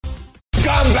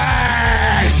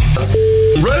Scumbags!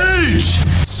 Rage!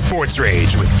 Sports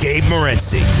Rage with Gabe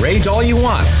Morency. Rage all you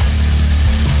want.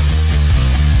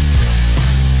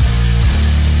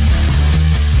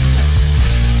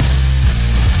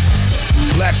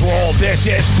 Let's roll. This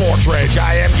is Sports Rage.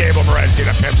 I am Gable Morency,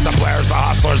 the pimps, the players, the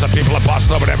hustlers, the people that bust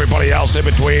them, and everybody else in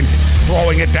between.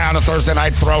 Throwing it down. A Thursday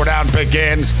night throwdown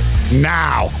begins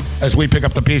now as we pick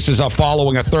up the pieces of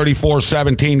following a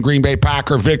 34-17 Green Bay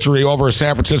Packer victory over a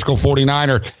San Francisco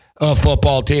 49er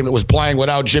football team that was playing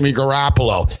without Jimmy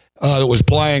Garoppolo, that was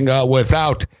playing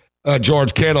without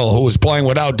George Kittle, who was playing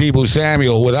without Deebo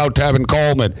Samuel, without Tevin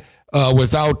Coleman,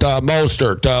 without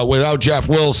Mostert, without Jeff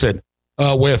Wilson.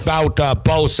 Without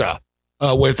Bosa,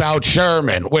 without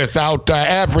Sherman, without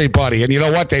everybody. And you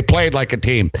know what? They played like a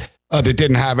team that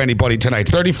didn't have anybody tonight.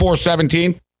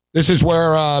 34-17. This is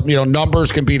where,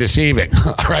 numbers can be deceiving,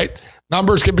 all right?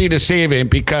 Numbers can be deceiving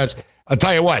because I'll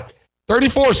tell you what,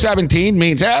 34-17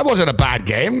 means it wasn't a bad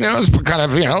game. It was kind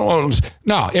of,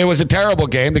 it was a terrible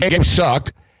game. The game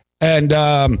sucked. And,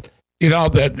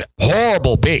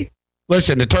 horrible beat.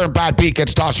 Listen, the term bad beat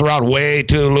gets tossed around way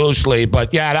too loosely,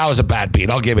 but yeah, that was a bad beat.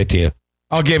 I'll give it to you.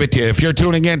 If you're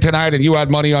tuning in tonight and you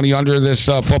had money on the under this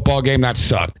football game, that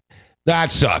sucked.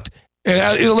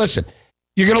 And, listen,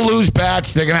 you're going to lose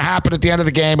bets. They're going to happen at the end of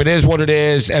the game. It is what it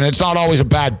is, and it's not always a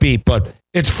bad beat, but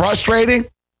it's frustrating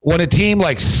when a team,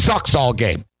 sucks all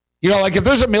game. If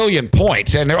there's 1 million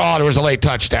points and there was a late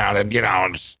touchdown and,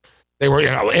 they were,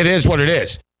 it is what it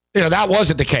is. That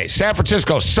wasn't the case. San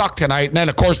Francisco sucked tonight, and then,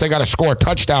 of course, they got to score a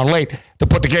touchdown late to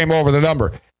put the game over the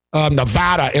number.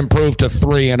 Nevada improved to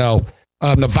 3-0.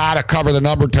 Nevada covered the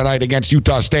number tonight against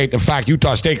Utah State. In fact,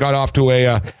 Utah State got off to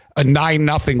a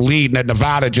 9-0 lead, and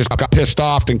Nevada just got pissed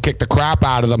off and kicked the crap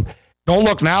out of them. Don't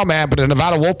look now, man, but the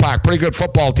Nevada Wolfpack, pretty good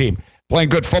football team, playing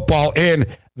good football in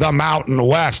the Mountain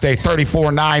West. A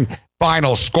 34-9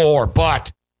 final score,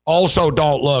 but also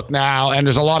don't look now, and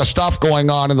there's a lot of stuff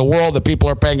going on in the world that people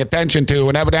are paying attention to,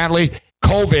 and evidently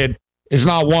COVID is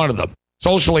not one of them.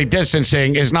 Socially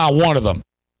distancing is not one of them.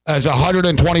 There's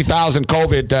 120,000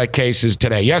 COVID cases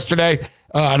today. Yesterday,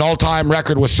 an all-time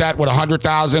record was set with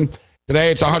 100,000.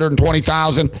 Today, it's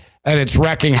 120,000, and it's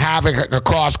wreaking havoc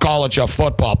across college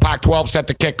football. Pac-12 set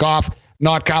to kick off,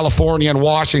 not California and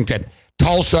Washington.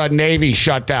 Tulsa Navy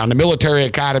shut down. The military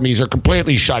academies are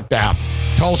completely shut down.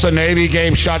 Tulsa Navy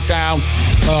game shut down.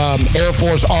 Air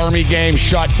Force Army game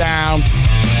shut down.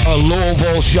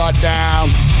 Louisville shut down.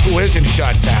 Who isn't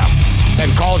shut down?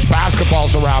 And college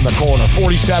basketball's around the corner.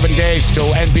 47 days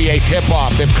till NBA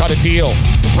tip-off. They've cut a deal.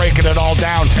 They're breaking it all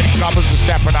down. Teddy Cummins is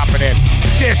stepping up and in.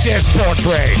 This is Sports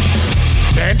Rage.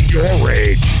 Vent your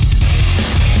rage.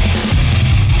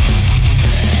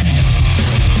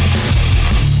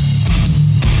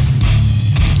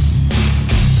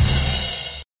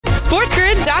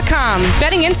 SportsGrid.com.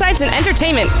 Betting insights and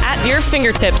entertainment at your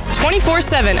fingertips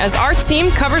 24/7 as our team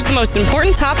covers the most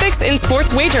important topics in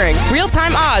sports wagering.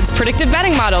 Real-time odds, predictive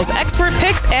betting models, expert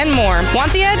picks, and more.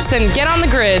 Want the edge? Then get on the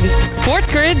grid.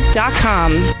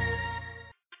 SportsGrid.com.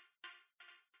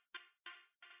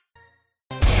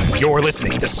 You're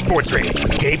listening to Sports Rage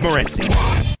with Gabe Morency.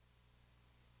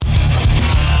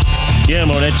 Yeah,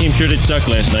 Mo, that team sure did suck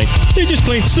last night. They just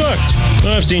plain sucked.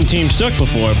 Well, I've seen teams suck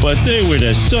before, but they were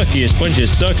the suckiest bunch of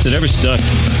sucks that ever sucked.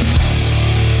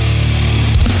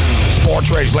 Sports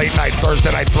Rage late night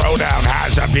Thursday night throwdown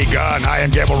has begun. I am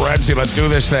Gable Morency. Let's do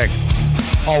this thing.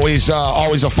 Always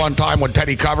a fun time when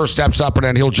Teddy Cover steps up, and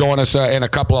then he'll join us in a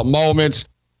couple of moments.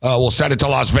 We'll send it to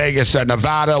Las Vegas,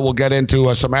 Nevada. We'll get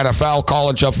into some NFL,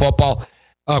 college football.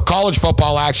 College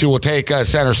football actually will take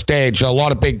center stage. A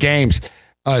lot of big games.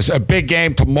 It's a big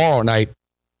game tomorrow night.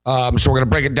 So we're going to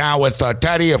break it down with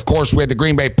Teddy. Of course, we had the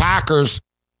Green Bay Packers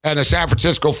and the San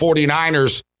Francisco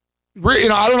 49ers.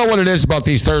 I don't know what it is about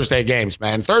these Thursday games,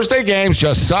 man. Thursday games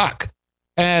just suck.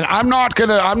 And I'm not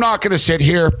gonna sit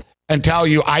here and tell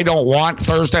you I don't want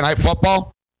Thursday night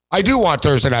football. I do want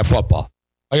Thursday night football.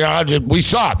 We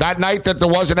saw it. That night that there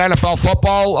wasn't NFL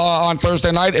football on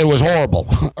Thursday night, it was horrible.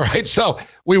 All right, so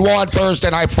we want Thursday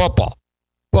night football.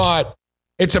 But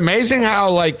it's amazing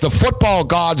how, the football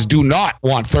gods do not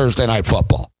want Thursday night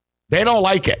football. They don't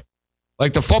like it.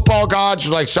 The football gods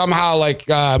are, somehow,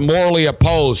 morally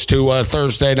opposed to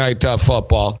Thursday night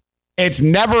football. It's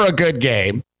never a good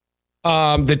game.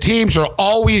 The teams are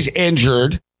always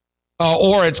injured,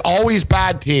 or it's always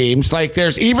bad teams.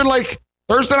 There's even,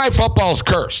 Thursday night football is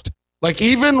cursed.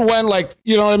 Even when,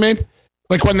 you know what I mean?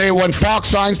 When Fox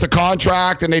signs the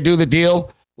contract and they do the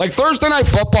deal, Thursday night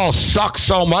football sucks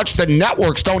so much the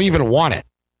networks don't even want it.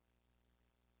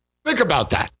 Think about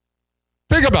that.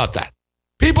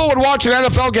 People would watch an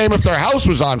NFL game if their house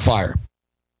was on fire.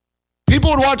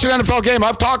 People would watch an NFL game.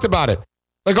 I've talked about it.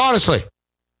 Like, honestly,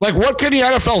 like, what can the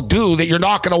NFL do that you're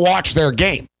not going to watch their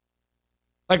game?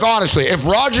 Like, honestly, if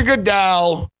Roger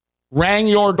Goodell rang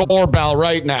your doorbell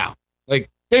right now, like,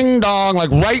 ding dong,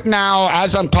 like right now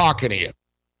as I'm talking to you,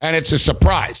 and it's a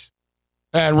surprise,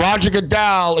 and Roger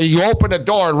Goodell, you open the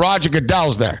door and Roger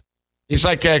Goodell's there. He's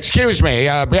like, excuse me,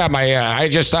 I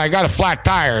got a flat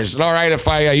tire. Is it all right if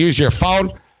I use your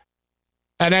phone?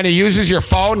 And then he uses your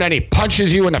phone and he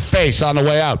punches you in the face on the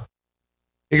way out.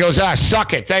 He goes,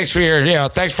 suck it. Thanks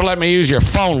for letting me use your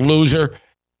phone, loser.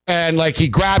 And like he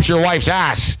grabs your wife's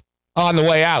ass on the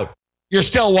way out. You're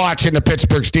still watching the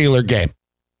Pittsburgh Steelers game.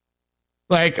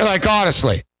 Like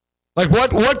honestly, like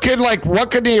what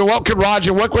could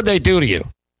Roger, what could they do to you?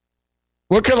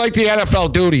 What could like the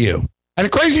NFL do to you? And the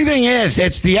crazy thing is,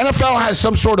 it's the NFL has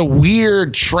some sort of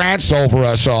weird trance over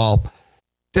us all,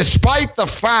 despite the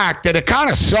fact that it kind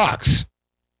of sucks.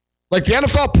 Like the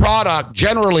NFL product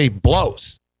generally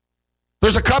blows.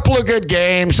 There's a couple of good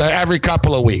games every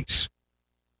couple of weeks.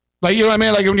 Like, you know what I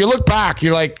mean? Like when you look back,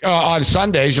 you're like, on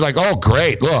Sundays, you're like, oh,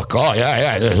 great. Look. Oh,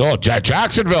 yeah. Oh,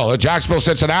 Jacksonville,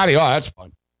 Cincinnati. Oh, that's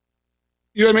fun.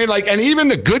 You know what I mean? Like, and even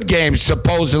the good games,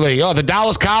 supposedly. Oh, the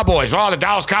Dallas Cowboys,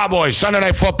 Sunday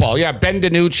Night Football. Yeah, Ben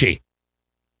DiNucci.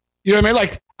 You know what I mean?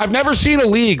 Like, I've never seen a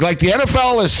league. Like, the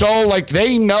NFL is so, like,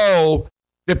 they know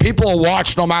that people will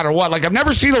watch no matter what. Like, I've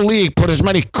never seen a league put as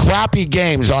many crappy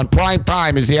games on prime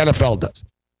time as the NFL does.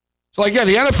 So, like, yeah,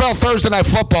 the NFL Thursday Night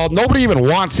Football, nobody even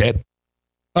wants it,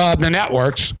 the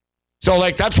networks. So,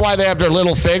 like, that's why they have their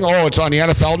little thing. Oh, it's on the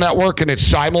NFL Network and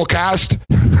it's simulcast.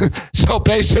 So,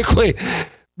 basically,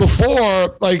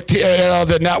 before, like,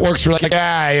 the networks were like,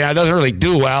 it doesn't really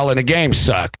do well and the games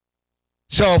suck.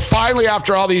 So, finally,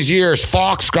 after all these years,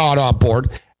 Fox got on board.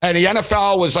 And the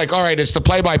NFL was like, all right, it's the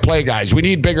play-by-play guys. We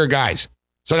need bigger guys.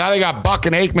 So now they got Buck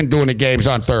and Aikman doing the games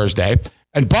on Thursday.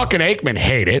 And Buck and Aikman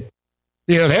hate it.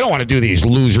 You know, they don't want to do these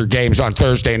loser games on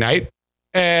Thursday night.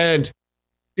 And,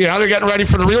 you know, they're getting ready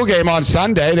for the real game on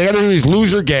Sunday. They got to do these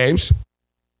loser games.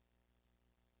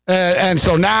 And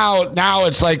so now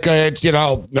it's like,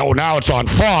 now it's on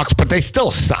Fox, but they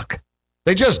still suck.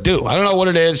 They just do. I don't know what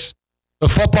it is. The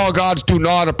football gods do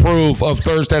not approve of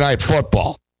Thursday night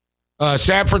football.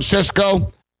 San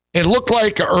Francisco, it looked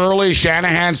like early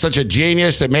Shanahan's such a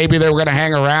genius that maybe they were going to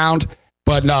hang around.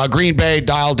 But no, Green Bay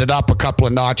dialed it up a couple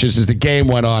of notches as the game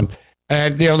went on.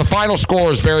 And, you know, the final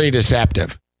score is very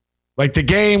deceptive. Like, the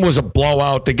game was a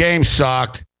blowout. The game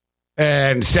sucked.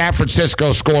 And San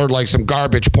Francisco scored, like, some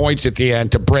garbage points at the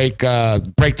end to break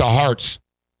the hearts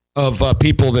of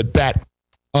people that bet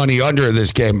on the under of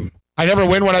this game. I never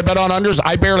win when I bet on unders.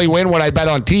 I barely win when I bet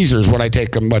on teasers when I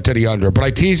take them to the under. But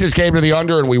I teased this game to the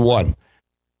under, and we won.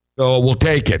 So we'll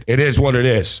take it. It is what it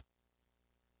is.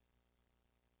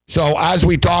 So as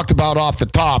we talked about off the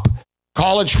top,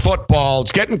 college football,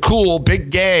 it's getting cool, big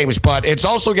games, but it's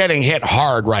also getting hit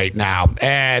hard right now.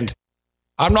 And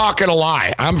I'm not going to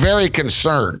lie. I'm very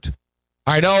concerned.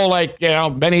 I know, like, you know,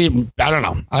 I don't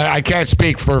know. I can't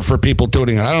speak for people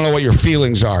tuning in. I don't know what your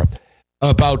feelings are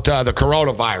about the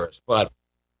coronavirus, but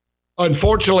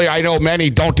unfortunately, I know many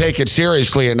don't take it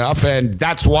seriously enough, and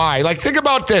that's why. Like, think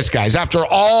about this, guys. After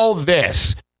all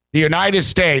this, the United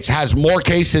States has more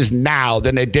cases now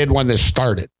than they did when this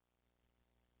started.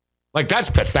 Like, that's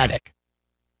pathetic.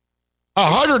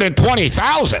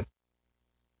 120,000.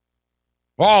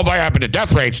 Oh, what happened? The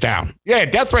death rate's down. Yeah,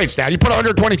 death rate's down. You put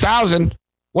 120,000.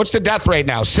 What's the death rate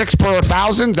now? 6 per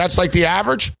 1,000? That's like the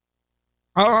average?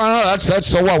 I don't know. That's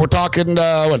so what? We're talking,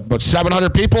 what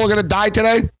 700 people are going to die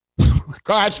today?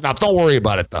 That's enough. Don't worry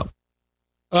about it, though.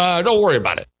 Don't worry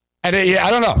about it. And I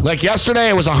don't know. Like yesterday,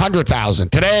 it was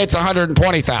 100,000. Today, it's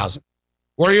 120,000.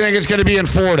 Where do you think it's going to be in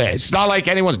 4 days? It's not like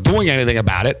anyone's doing anything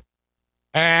about it.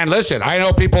 And listen, I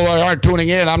know people aren't tuning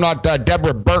in. I'm not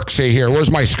Deborah Birksey here. Where's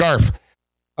my scarf?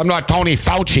 I'm not Tony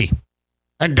Fauci.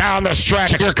 And down the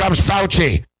stretch, here comes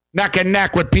Fauci, neck and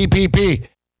neck with PPP.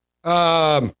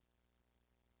 I'm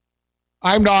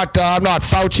not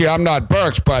Fauci. I'm not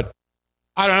Birx, but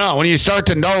I don't know. When you start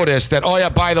to notice that, oh yeah,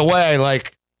 by the way,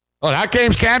 like, oh, that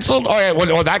game's canceled. Oh yeah,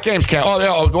 well, that game's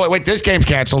canceled. Oh wait, this game's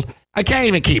canceled. I can't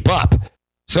even keep up.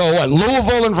 So what?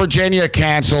 Louisville and Virginia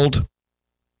canceled.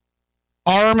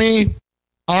 Army,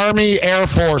 Air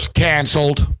Force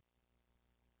canceled.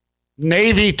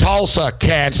 Navy, Tulsa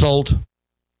canceled.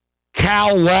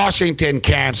 Cal, Washington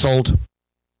canceled.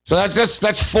 So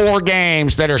that's 4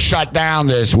 games that are shut down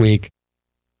this week.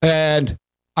 And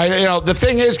the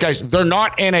thing is, guys, they're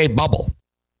not in a bubble,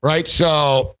 right?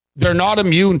 So they're not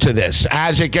immune to this.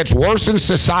 As it gets worse in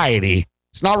society,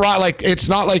 it's not right. Like, it's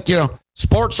not like, you know,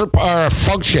 Sports are a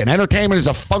function. Entertainment is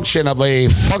a function of a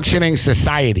functioning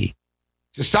society.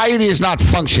 Society is not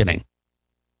functioning.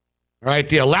 Right?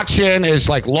 The election is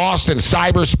like lost in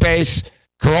cyberspace.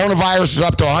 Coronavirus is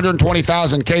up to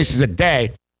 120,000 cases a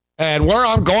day. And where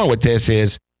I'm going with this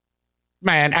is,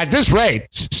 man, at this rate,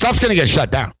 stuff's going to get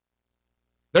shut down.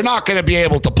 They're not going to be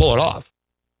able to pull it off.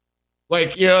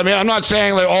 Like, you know what I mean? I'm not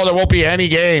saying, like, oh, there won't be any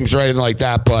games or anything like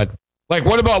that, but, like,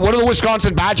 what are the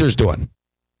Wisconsin Badgers doing?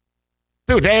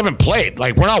 Dude, they haven't played.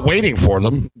 Like, we're not waiting for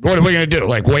them. What are we going to do?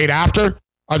 Like, wait after?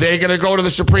 Are they going to go to the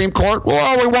Supreme Court?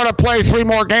 Well, we want to play 3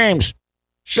 more games.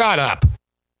 Shut up.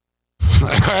 All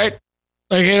right?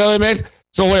 Like, you know what I mean?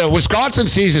 So, Wisconsin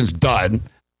season's done.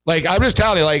 Like, I'm just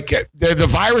telling you, like, the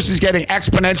virus is getting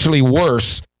exponentially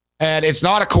worse, and it's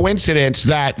not a coincidence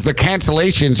that the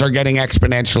cancellations are getting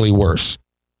exponentially worse.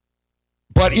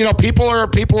 But, you know, people are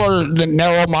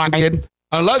narrow-minded.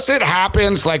 Unless it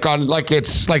happens,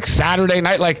 it's like Saturday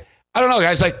night. Like, I don't know,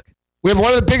 guys. Like, we have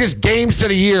one of the biggest games of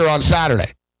the year on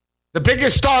Saturday. The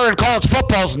biggest star in college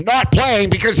football is not playing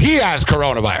because he has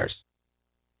coronavirus.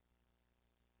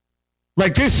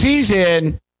 Like, this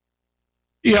season,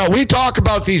 you know, we talk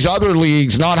about these other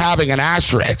leagues not having an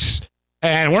asterisk,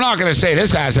 and we're not going to say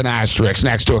this has an asterisk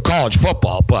next to a college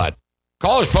football, but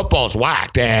college football is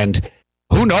whacked, and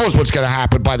who knows what's going to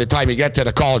happen by the time you get to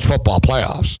the college football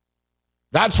playoffs.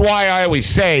 That's why I always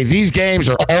say these games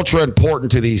are ultra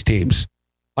important to these teams.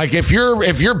 Like, if you're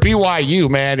BYU,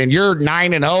 man, and you're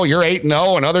 9-0, you're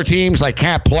 8-0, and other teams like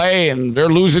can't play and they're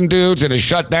losing dudes and it's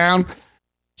shut down,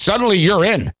 suddenly you're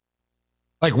in.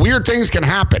 Like, weird things can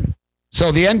happen.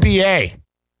 So the NBA,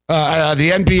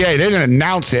 they didn't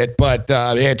announce it, but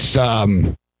it's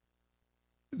the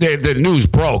news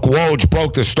broke. Woj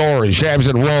broke the story. Shams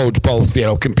and Woj both, you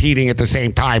know, competing at the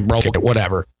same time, broke it,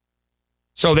 whatever.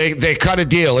 So they cut a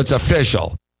deal. It's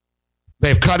official.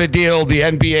 They've cut a deal. The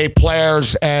NBA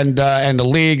players and the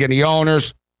league and the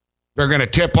owners, they're going to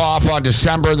tip off on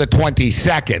December the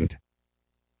 22nd.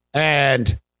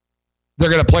 And they're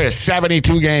going to play a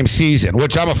 72-game season,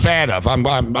 which I'm a fan of.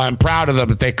 I'm proud of them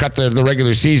that they cut the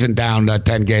regular season down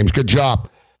 10 games. Good job.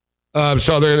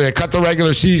 So they cut the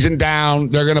regular season down.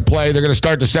 They're going to play. They're going to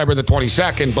start December the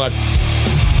 22nd. But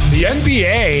the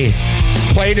NBA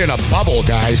played in a bubble,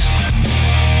 guys.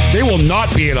 They will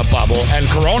not be in a bubble, and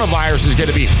coronavirus is going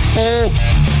to be full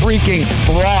freaking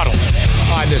throttle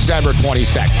on December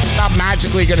 22nd. Not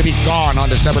magically going to be gone on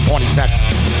December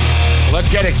 22nd. Let's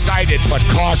get excited, but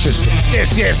cautiously.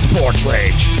 This is Sports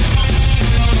Rage.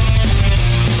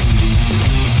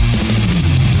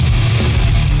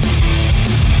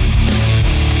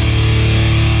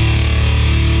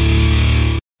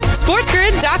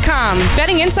 SportsGrid.com.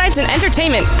 Betting insights and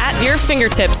entertainment at your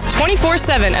fingertips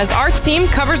 24/7 as our team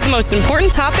covers the most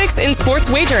important topics in sports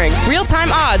wagering. Real-time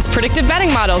odds, predictive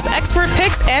betting models, expert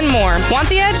picks, and more. Want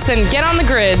the edge? Then get on the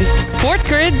grid.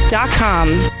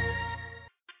 SportsGrid.com.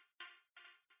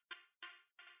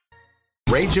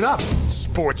 Rage it up.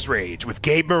 Sports Rage with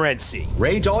Gabe Morency.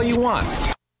 Rage all you want.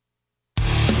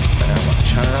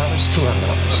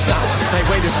 Stop. Hey,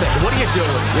 wait a second. What are you doing?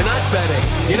 You're not betting.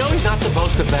 You know he's not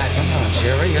supposed to bet. Come on,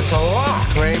 Jerry. It's a lock.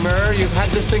 Kramer, you've had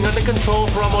this thing under control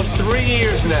for almost 3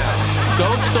 years now.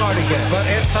 Don't start again. But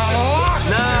it's a lock.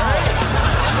 No.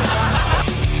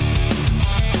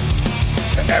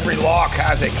 Every lock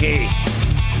has a key.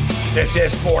 This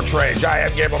is Sports Rage. I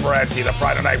am Gabe Morency, the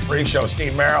Friday Night Freak Show.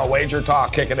 Steve Merrill, Wager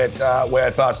Talk, kicking it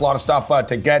with us. A lot of stuff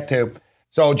to get to.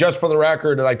 So just for the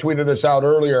record, and I tweeted this out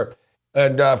earlier,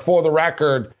 and for the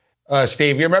record,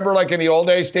 Steve, you remember like in the old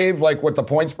days, Steve, like with the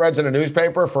point spreads in a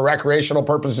newspaper for recreational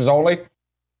purposes only?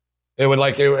 It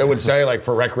would say like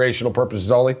for recreational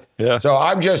purposes only. Yeah. So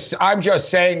I'm just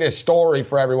saying this story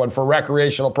for everyone for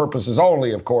recreational purposes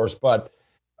only, of course. But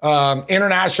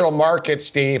international markets,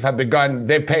 Steve, have begun.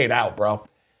 They've paid out, bro.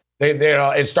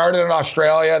 It started in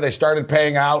Australia. They started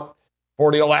paying out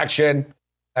for the election,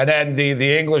 and then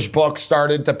the English book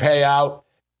started to pay out.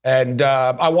 And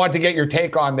I want to get your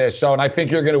take on this. So, and I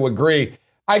think you're going to agree.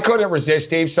 I couldn't resist,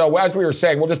 Steve. So as we were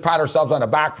saying, we'll just pat ourselves on the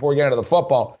back before we get into the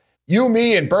football. You,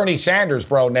 me, and Bernie Sanders,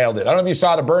 bro, nailed it. I don't know if you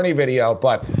saw the Bernie video,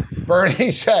 but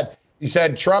Bernie said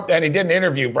Trump, and he did an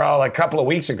interview, bro, like a couple of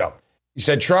weeks ago. He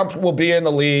said Trump will be in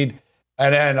the lead,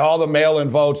 and then all the mail-in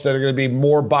votes that are going to be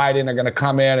more Biden are going to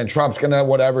come in, and Trump's going to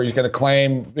whatever he's going to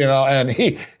claim, you know, and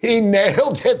he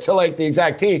nailed it to like the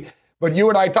exact T. But you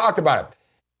and I talked about it.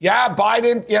 Yeah,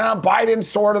 Biden's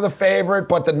sort of the favorite,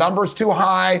 but the number's too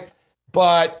high.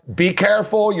 But be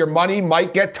careful. Your money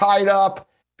might get tied up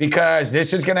because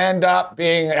this is going to end up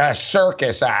being a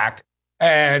circus act.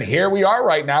 And here we are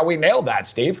right now. We nailed that,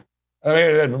 Steve.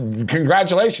 I mean,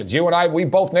 congratulations. You and I, we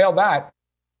both nailed that.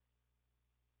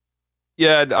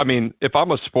 Yeah, I mean, if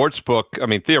I'm a sports book, I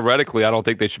mean, theoretically, I don't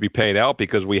think they should be paying out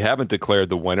because we haven't declared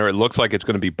the winner. It looks like it's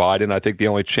going to be Biden. I think the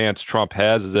only chance Trump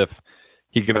has is if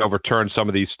he can overturn some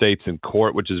of these states in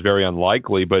court, which is very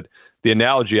unlikely. But the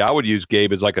analogy I would use,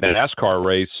 Gabe, is like a NASCAR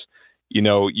race. You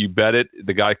know, you bet it,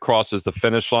 the guy crosses the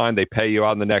finish line, they pay you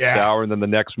out in the next hour, and then the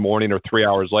next morning or 3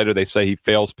 hours later, they say he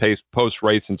fails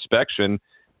post-race inspection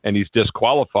and he's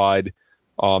disqualified.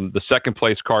 The second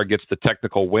place car gets the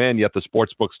technical win, yet the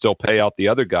sports books still pay out the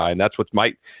other guy. And that's what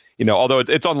might, you know, although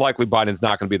it's unlikely Biden's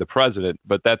not going to be the president,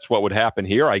 but that's what would happen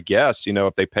here, I guess. You know,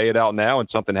 if they pay it out now and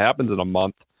something happens in a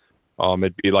month,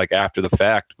 it'd be like after the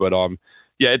fact. But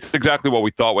yeah, it's exactly what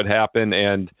we thought would happen.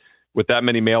 And with that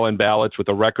many mail-in ballots, with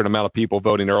a record amount of people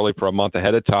voting early for a month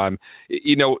ahead of time,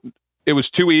 you know, it was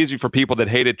too easy for people that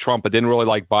hated Trump but didn't really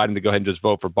like Biden to go ahead and just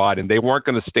vote for Biden. They weren't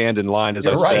going to stand in line, as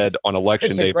I said, on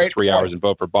election day for 3 hours and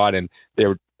vote for Biden. They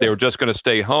were just going to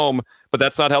stay home, but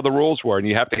that's not how the rules were. And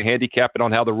you have to handicap it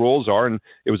on how the rules are. And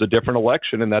it was a different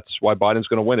election, and that's why Biden's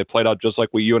going to win. It played out just like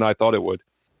you and I thought it would.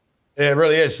 It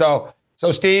really is. So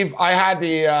Steve, I had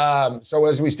so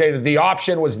as we stated, the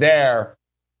option was there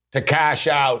to cash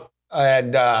out,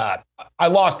 and I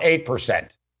lost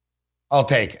 8%. I'll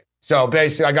take it. So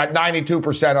basically, I got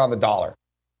 92% on the dollar.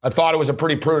 I thought it was a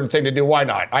pretty prudent thing to do. Why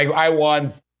not? I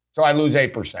won, so I lose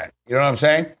 8%. You know what I'm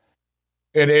saying?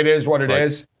 It is what it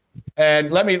is.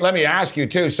 And let me ask you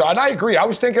too. So, and I agree. I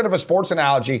was thinking of a sports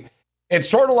analogy. It's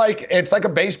sort of like a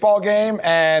baseball game,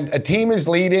 and a team is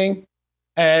leading,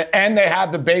 and they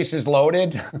have the bases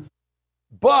loaded,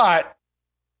 but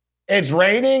it's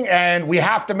raining, and we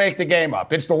have to make the game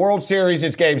up. It's the World Series.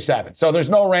 It's Game 7, so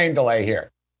there's no rain delay here.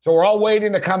 So we're all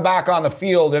waiting to come back on the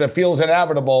field, and it feels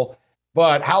inevitable.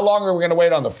 But how long are we going to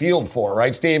wait on the field for,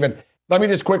 right, Steve? And let me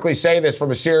just quickly say this from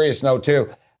a serious note, too.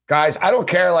 Guys, I don't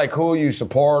care, like, who you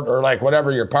support or, like,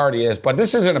 whatever your party is, but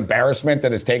this is an embarrassment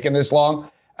that it's taken this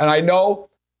long. And I know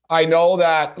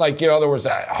that, like, you know, there was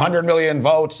 100 million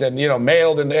votes and, you know,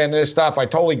 mailed and this stuff. I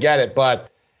totally get it. But,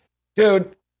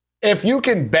 dude, if you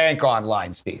can bank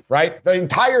online, Steve, right? The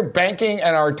entire banking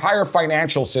and our entire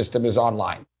financial system is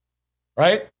online.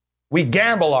 Right? We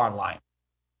gamble online.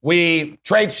 We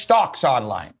trade stocks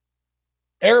online.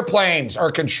 Airplanes are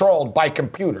controlled by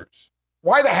computers.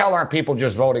 Why the hell aren't people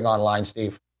just voting online,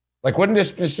 Steve? Like, wouldn't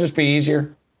this just be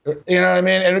easier? You know what I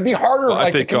mean? And it'd be harder,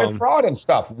 to commit fraud and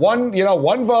stuff. One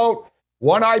vote,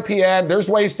 one IPN. There's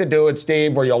ways to do it,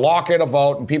 Steve, where you lock in a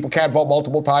vote and people can't vote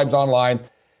multiple times online.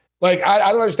 Like,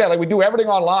 I don't understand. Like, we do everything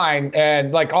online,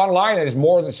 and like online is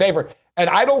more than safer. And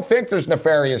I don't think there's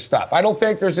nefarious stuff. I don't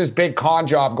think there's this big con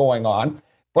job going on.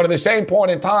 But at the same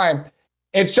point in time,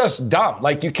 it's just dumb.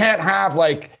 Like, you can't have,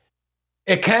 like,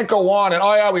 it can't go on and,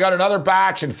 oh, yeah, we got another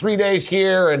batch and 3 days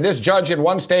here, and this judge in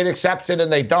one state accepts it and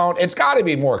they don't. It's got to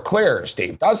be more clear,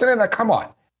 Steve, doesn't it? Like, come on.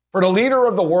 For the leader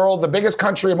of the world, the biggest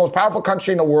country, most powerful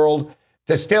country in the world,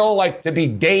 to still, like, to be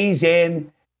days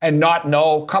in and not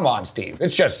know, come on, Steve.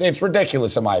 It's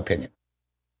ridiculous, in my opinion.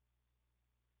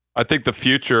 I think the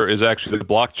future is actually the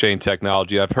blockchain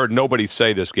technology. I've heard nobody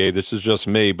say this, Gabe. This is just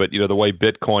me, but you know the way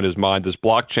Bitcoin is mined, this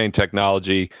blockchain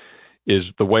technology is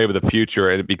the way of the future,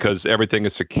 and because everything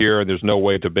is secure and there's no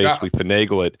way to basically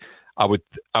finagle it. I would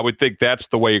think that's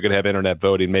the way you're going to have internet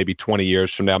voting. Maybe 20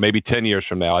 years from now, maybe 10 years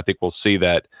from now, I think we'll see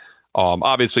that.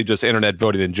 Obviously, just internet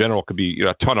voting in general could be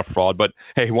a ton of fraud. But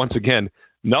hey, once again,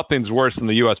 nothing's worse than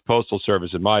the U.S. Postal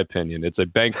Service, in my opinion. It's a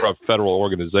bankrupt federal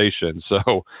organization,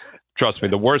 so. Trust me,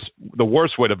 the worst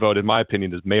way to vote, in my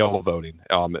opinion, is mail voting.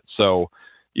 So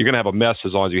you're going to have a mess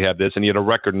as long as you have this, and you had a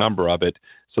record number of it.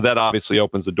 So that obviously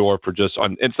opens the door for it's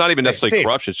not even necessarily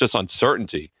corruption; it's just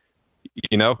uncertainty.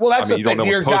 You know, well, that's you don't know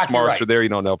if postmarks are there. You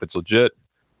don't know if it's legit.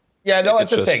 Yeah, no,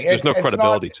 that's the thing. There's no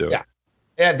credibility to it.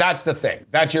 Yeah, that's the thing.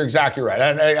 You're exactly right.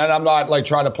 And I'm not like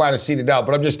trying to plant a seed out,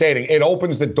 but I'm just stating it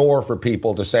opens the door for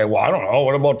people to say, well, I don't know,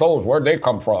 what about those? Where'd they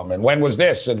come from? And when was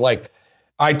this? And like.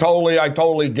 I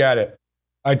totally get it.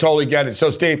 I totally get it. So,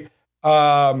 Steve,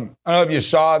 I don't know if you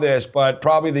saw this, but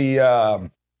probably the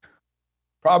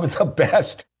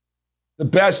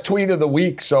best tweet of the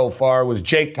week so far was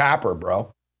Jake Tapper,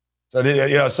 bro.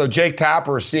 So Jake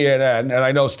Tapper, CNN, and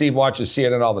I know Steve watches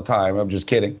CNN all the time. I'm just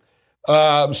kidding.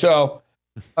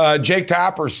 Jake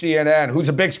Tapper, CNN, who's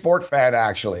a big sport fan,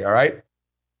 actually. All right.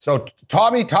 So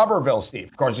Tommy Tuberville, Steve.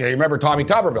 Of course, you remember Tommy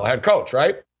Tuberville, head coach,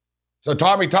 right? So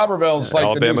Tommy Tuberville's like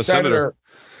Alabama the new senator.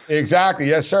 Exactly.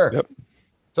 Yes, sir. Yep.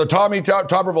 So Tommy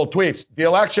Tuberville tweets, the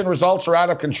election results are out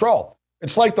of control.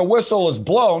 It's like the whistle is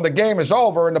blown, the game is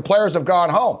over, and the players have gone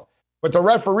home. But the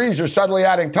referees are suddenly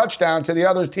adding touchdown to the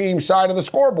other team's side of the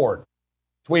scoreboard.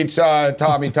 tweets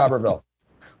Tommy Tuberville.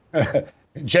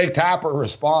 Jake Tapper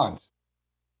responds,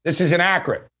 this is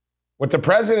inaccurate. What the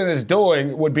president is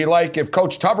doing would be like if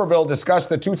Coach Tuberville discussed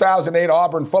the 2008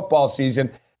 Auburn football season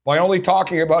by only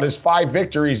talking about his 5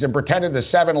 victories and pretended the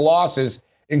 7 losses,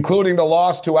 including the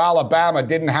loss to Alabama,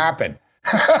 didn't happen.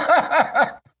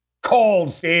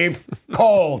 Cold, Steve.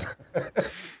 Cold.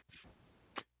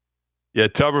 Yeah,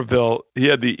 Tuberville, he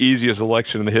had the easiest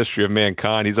election in the history of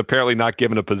mankind. He's apparently not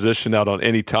given a position out on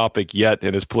any topic yet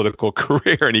in his political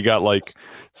career, and he got like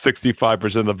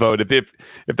 65% of the vote.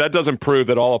 If that doesn't prove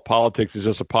that all of politics is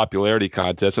just a popularity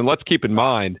contest, and let's keep in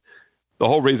mind, the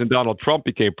whole reason Donald Trump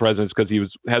became president is because he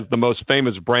has the most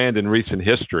famous brand in recent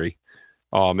history.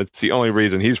 It's the only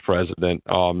reason he's president.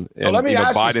 And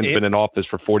Biden's been in office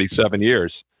for 47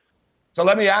 years. So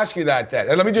let me ask you that then.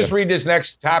 And let me just read this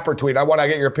next Tapper tweet. I want to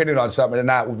get your opinion on something in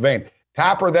that vein.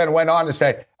 Tapper then went on to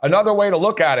say, another way to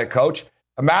look at it, Coach.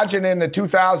 Imagine in the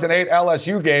 2008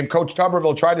 LSU game, Coach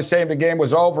Tuberville tried to say the game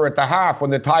was over at the half when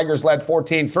the Tigers led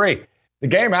 14-3. The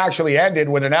game actually ended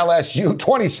with an LSU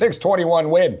 26-21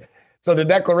 win. So the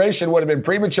declaration would have been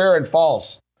premature and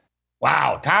false.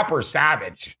 Wow, Tapper's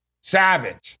savage.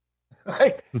 Savage.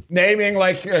 Like, naming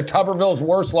Tuberville's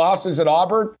worst losses at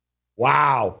Auburn?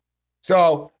 Wow.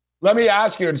 So let me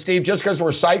ask you, and Steve, just because we're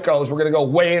psychos, we're going to go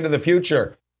way into the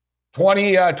future.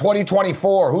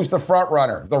 2024, who's the front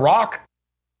runner? The Rock?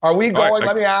 Are we going,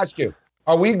 let me ask you,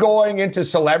 are we going into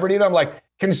celebritydom? Like,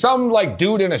 can some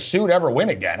dude in a suit ever win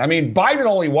again? I mean, Biden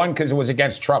only won because it was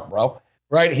against Trump, bro.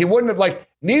 Right? He wouldn't have,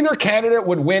 neither candidate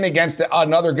would win against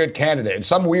another good candidate. It's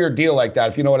some weird deal like that,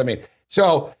 if you know what I mean.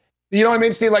 So, you know what I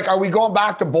mean, Steve? Are we going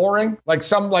back to boring?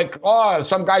 Some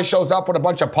guy shows up with a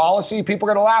bunch of policy, people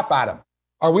are going to laugh at him.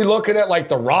 Are we looking at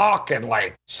The Rock and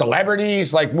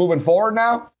celebrities moving forward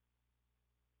now?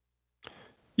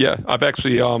 Yeah, I've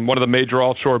actually, one of the major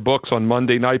offshore books on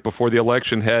Monday night before the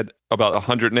election had about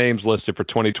 100 names listed for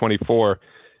 2024.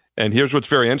 And here's what's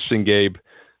very interesting, Gabe.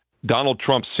 Donald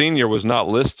Trump Sr. was not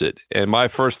listed. And my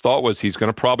first thought was he's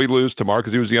going to probably lose tomorrow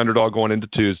because he was the underdog going into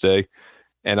Tuesday.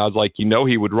 And I was like, he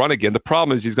would run again. The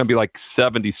problem is he's going to be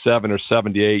 77 or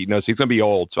 78, so he's going to be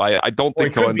old. So I don't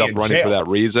think he'll end up running for that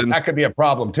reason. That could be a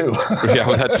problem too. Yeah,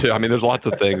 well, that too. I mean, there's lots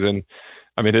of things. And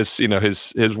I mean,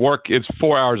 his work, it's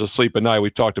 4 hours of sleep a night.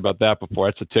 We've talked about that before.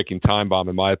 That's a ticking time bomb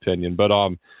in my opinion. But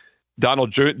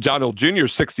Donald Jr.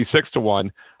 66-1.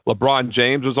 LeBron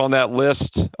James was on that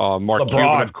list. Mark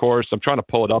Cuban, of course. I'm trying to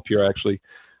pull it up here, actually.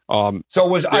 So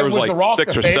was The Rock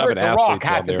the favorite? The Rock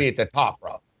had to be at the top,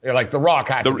 bro. The Rock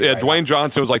had to be. Yeah, Dwayne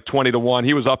Johnson was 20-1.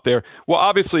 He was up there. Well,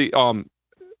 obviously,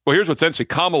 here's what's interesting.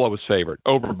 Kamala was favored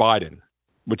over Biden,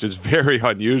 which is very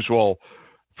unusual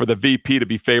for the VP to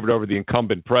be favored over the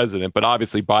incumbent president. But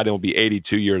obviously, Biden will be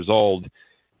 82 years old.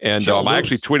 And I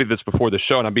actually tweeted this before the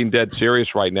show, and I'm being dead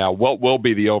serious right now. What will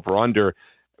be the over-under?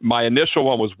 My initial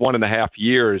one was 1.5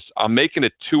 years. I'm making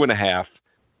it 2.5,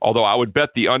 although I would bet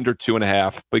the under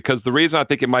 2.5, because the reason I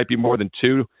think it might be more than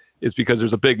 2 is because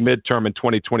there's a big midterm in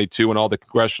 2022 and all the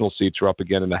congressional seats are up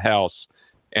again in the House.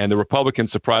 And the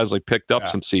Republicans surprisingly picked up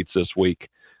some seats this week,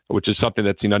 which is something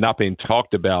that's not being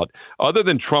talked about. Other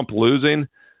than Trump losing,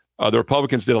 the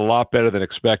Republicans did a lot better than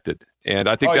expected. And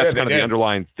I think that's kind of the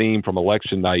underlying theme from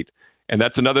election night. And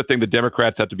that's another thing the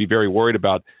Democrats have to be very worried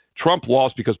about. Trump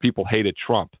lost because people hated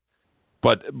Trump.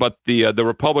 But the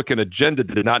Republican agenda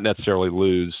did not necessarily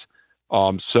lose.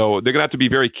 So they're going to have to be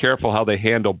very careful how they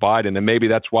handle Biden, and maybe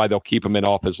that's why they'll keep him in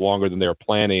office longer than they're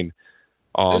planning.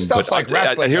 This stuff's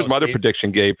wrestling. Here's my other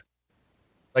prediction, Gabe.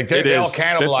 They all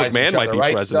cannibalize each other,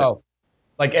 right? President. So,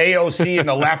 AOC and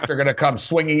the left are going to come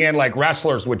swinging in like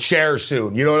wrestlers with chairs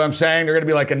soon. You know what I'm saying? They're going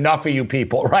to be enough of you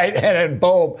people, right? And then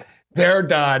boom, they're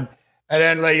done. And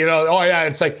then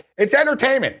it's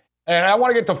entertainment. And I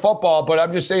want to get to football, but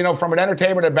I'm just saying, from an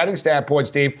entertainment and betting standpoint,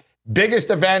 Steve, biggest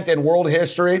event in world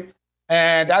history.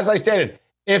 And as I stated,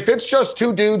 if it's just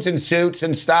two dudes in suits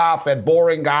and stuff and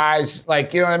boring guys,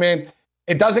 you know what I mean?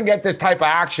 It doesn't get this type of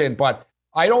action, but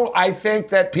I think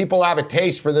that people have a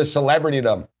taste for this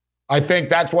celebritydom. I think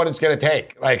that's what it's going to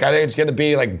take. I think it's going to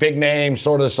be big name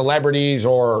sort of celebrities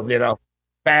or,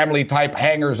 family type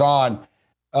hanger-on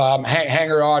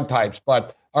types.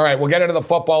 But all right, we'll get into the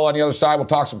football on the other side. We'll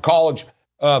talk some college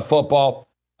football.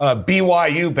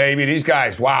 BYU, baby. These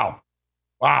guys, wow.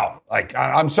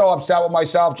 I'm so upset with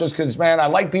myself just because, man, I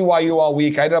like BYU all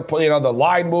week. I ended up putting, the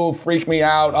line move freaked me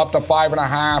out up to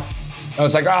 5.5. I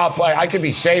was like, I could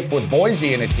be safe with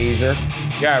Boise in a teaser.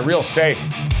 Yeah, real safe.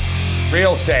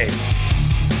 Real safe.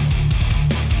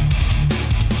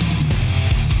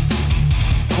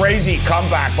 Crazy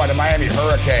comeback by the Miami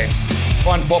Hurricanes.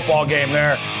 Fun football game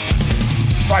there.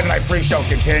 Friday Night Free Show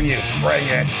continues. Bring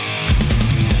it.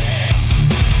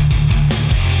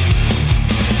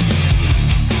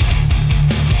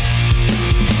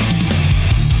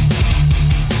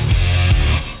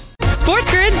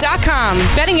 SportsGrid.com.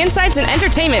 Betting insights and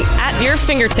entertainment at your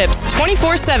fingertips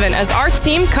 24/7 as our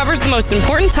team covers the most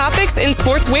important topics in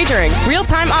sports wagering.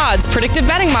 Real-time odds, predictive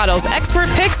betting models, expert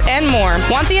picks, and more.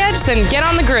 Want the edge? Then get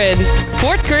on the grid.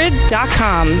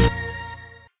 SportsGrid.com.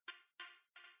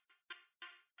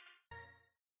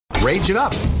 Rage it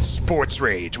up. Sports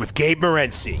Rage with Gabe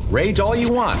Morency. Rage all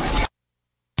you want.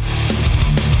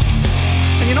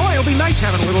 And you know what? It'll be nice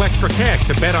having a little extra cash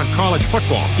to bet on college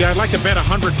football. Yeah, I'd like to bet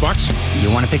 $100.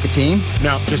 You want to pick a team?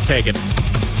 No, just take it.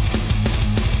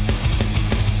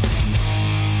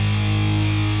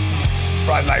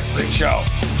 Friday Night Free Show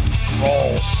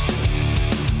rolls.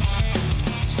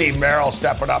 Steve Merrill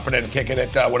stepping up and then kicking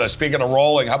it with us. Speaking of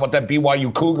rolling, how about that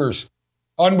BYU Cougars?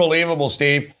 Unbelievable,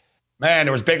 Steve. Man,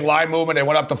 there was big line movement. They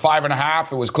went up to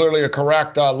 5.5. It was clearly a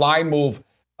correct line move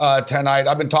tonight.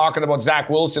 I've been talking about Zach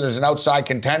Wilson as an outside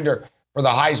contender for the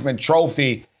Heisman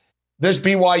Trophy. This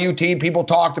BYU team, people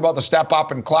talked about the step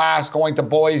up in class, going to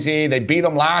Boise. They beat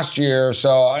them last year.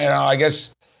 So, I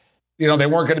guess, they weren't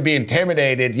going to be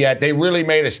intimidated yet. They really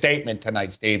made a statement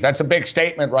tonight, Steve. That's a big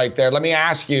statement right there. Let me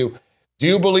ask you, do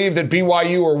you believe that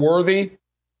BYU are worthy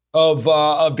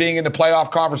of being in the playoff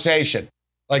conversation?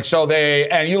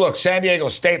 And you look, San Diego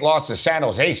State lost to San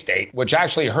Jose State, which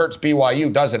actually hurts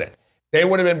BYU, doesn't it? They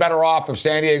would have been better off if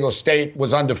San Diego State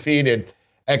was undefeated.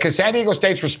 And because San Diego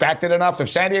State's respected enough, if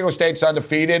San Diego State's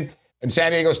undefeated and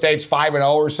San Diego State's 5-0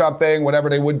 or something, whatever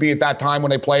they would be at that time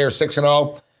when they play, or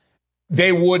 6-0,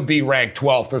 they would be ranked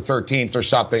 12th or 13th or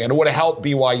something, and it would have helped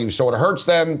BYU. So it hurts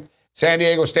them. San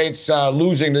Diego State's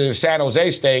losing to San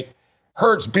Jose State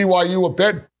hurts BYU a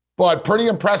bit, but pretty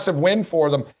impressive win for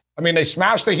them. I mean, they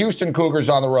smashed the Houston Cougars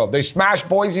on the road. They smashed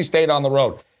Boise State on the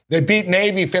road. They beat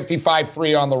Navy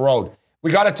 55-3 on the road. We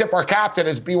got to tip our cap to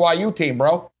this BYU team,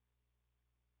 bro.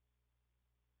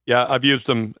 Yeah, I've used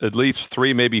them at least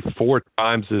 3, maybe 4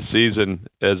 times this season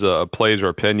as plays or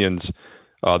opinions.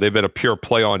 They've been a pure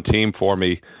play-on team for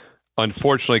me.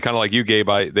 Unfortunately, kind of like you, Gabe,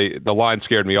 the line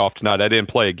scared me off tonight. I didn't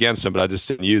play against them, but I just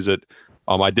didn't use it.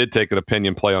 I did take an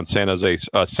opinion play on San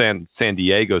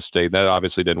Diego State. That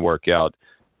obviously didn't work out.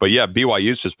 But yeah,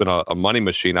 BYU's just been a money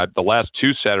machine. The last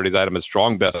 2 Saturdays, I had them as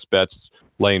strong best bets,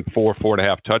 laying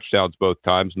 4.5 touchdowns both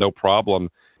times, no problem.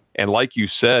 And like you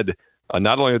said,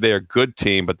 not only are they a good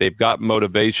team, but they've got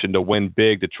motivation to win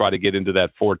big to try to get into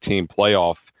that 4-team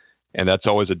playoff. And that's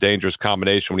always a dangerous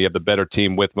combination when you have the better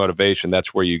team with motivation.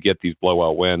 That's where you get these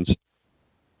blowout wins.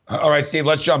 All right, Steve,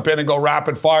 let's jump in and go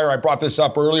rapid fire. I brought this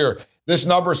up earlier. This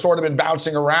number's sort of been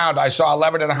bouncing around. I saw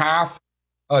 11.5.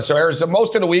 So Arizona,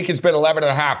 most of the week it's been 11.5,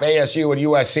 ASU and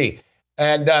USC.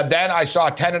 And then I saw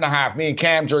 10.5. Me and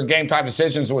Cam during Game Time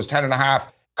Decisions, it was 10.5.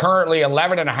 Currently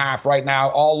 11.5 right now.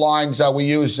 All lines we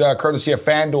use courtesy of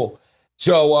FanDuel.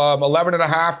 So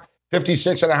 11.5,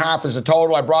 56.5 is the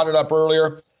total. I brought it up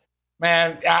earlier.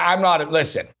 Man, I'm not,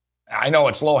 listen, I know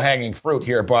it's low-hanging fruit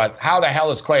here, but how the hell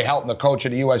is Clay Helton the coach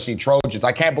of the USC Trojans?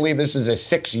 I can't believe this is his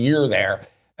 6th year there.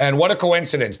 And what a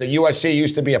coincidence that USC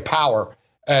used to be a power.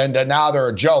 And now they're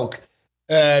a joke,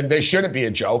 and they shouldn't be a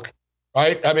joke,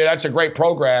 right? I mean, that's a great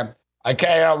program. I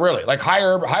can't really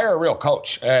hire a real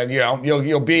coach, and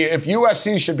you'll be, if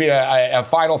USC should be a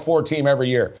Final Four team every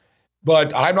year.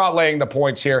 But I'm not laying the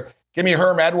points here. Give me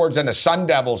Herm Edwards and the Sun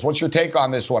Devils. What's your take on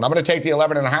this one? I'm going to take the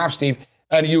 11.5, Steve.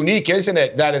 And unique, isn't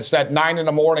it, that it's that 9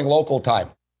 a.m. local time?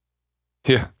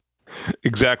 Yeah.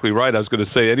 Exactly right. I was going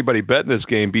to say, anybody betting this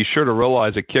game, be sure to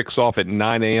realize it kicks off at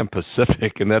 9 a.m.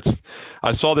 Pacific. And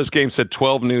I saw this game said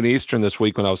 12 noon Eastern this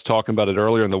week when I was talking about it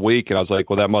earlier in the week. And I was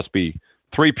like, well, that must be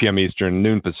 3 p.m. Eastern,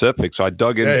 noon Pacific. So I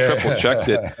dug in, triple checked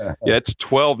it. Yeah, it's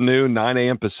 12 noon, 9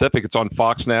 a.m. Pacific. It's on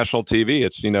Fox National TV.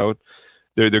 It's,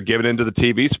 they're giving into the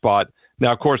TV spot.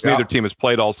 Now, of course, neither team has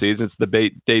played all season. It's the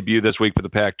debut this week for the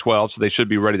Pac-12, so they should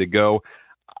be ready to go.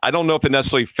 I don't know if it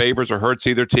necessarily favors or hurts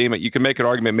either team. You can make an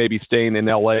argument maybe staying in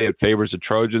L.A. it favors the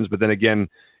Trojans, but then again,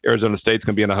 Arizona State's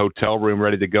going to be in a hotel room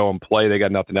ready to go and play. They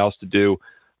got nothing else to do.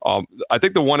 I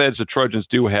think the one edge the Trojans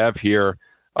do have here,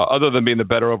 other than being the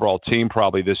better overall team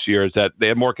probably this year, is that they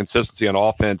have more consistency on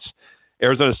offense.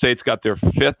 Arizona State's got their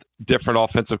 5th different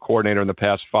offensive coordinator in the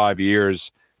past 5 years,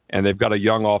 and they've got a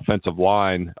young offensive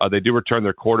line. They do return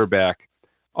their quarterback.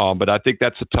 But I think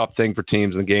that's a tough thing for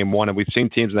teams in game one. And we've seen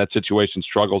teams in that situation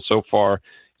struggle so far,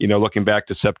 looking back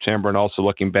to September and also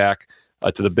looking back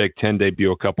to the Big Ten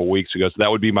debut a couple weeks ago. So that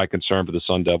would be my concern for the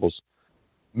Sun Devils.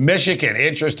 Michigan,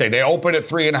 interesting. They opened at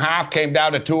 3.5, came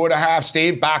down to 2.5,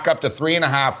 Steve, back up to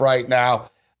 3.5 right now.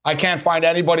 I can't find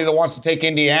anybody that wants to take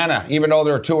Indiana, even though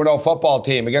they're a 2-0 football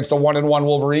team against a 1-1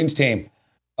 Wolverines team.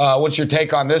 What's your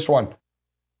take on this one?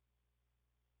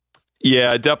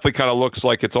 Yeah, it definitely kind of looks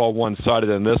like it's all one-sided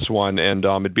in this one, and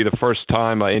it'd be the first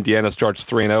time Indiana starts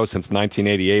 3-0 since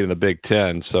 1988 in the Big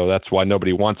Ten, so that's why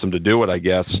nobody wants them to do it, I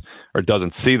guess, or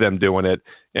doesn't see them doing it.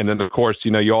 And then, of course,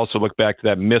 you also look back to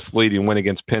that misleading win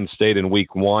against Penn State in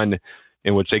Week 1,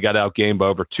 in which they got outgained by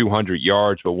over 200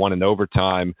 yards but won in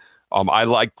overtime. I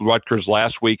liked Rutgers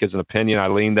last week as an opinion. I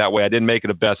leaned that way. I didn't make it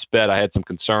a best bet. I had some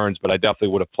concerns, but I definitely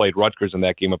would have played Rutgers in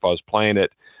that game if I was playing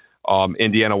it.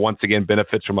 Indiana once again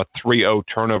benefits from a 3-0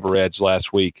 turnover edge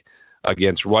last week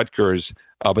against Rutgers,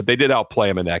 but they did outplay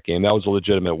them in that game. That was a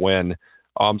legitimate win.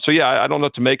 So, yeah, I don't know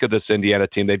what to make of this Indiana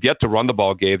team. They've yet to run the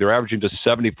ball, Gabe. They're averaging just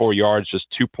 74 yards, just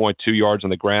 2.2 yards on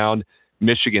the ground.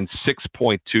 Michigan,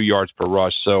 6.2 yards per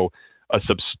rush. So a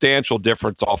substantial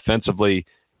difference offensively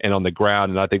and on the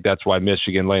ground, and I think that's why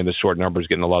Michigan laying the short numbers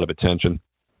getting a lot of attention.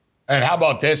 And how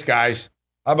about this, guys?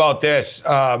 How about this?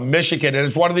 Michigan, and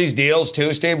it's one of these deals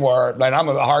too, Steve, where like, I'm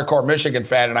a hardcore Michigan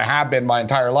fan, and I have been my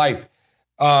entire life.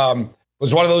 It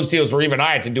was one of those deals where even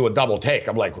I had to do a double take.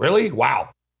 I'm like, really?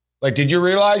 Wow. Like, did you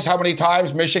realize how many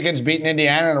times Michigan's beaten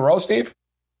Indiana in a row, Steve?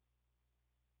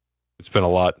 It's been a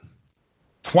lot.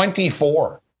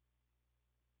 24.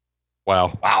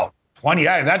 Wow. 20.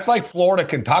 Yeah, that's like Florida,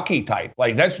 Kentucky type.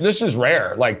 Like this is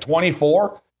rare. Like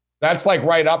 24. That's like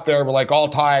right up there with like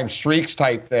all-time streaks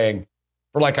type thing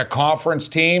for like a conference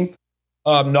team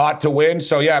not to win.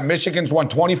 So yeah, Michigan's won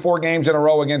 24 games in a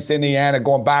row against Indiana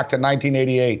going back to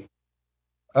 1988.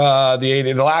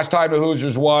 The last time the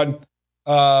Hoosiers won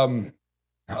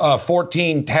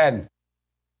 14-10.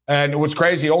 And what's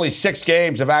crazy, only 6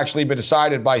 games have actually been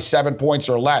decided by 7 points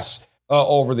or less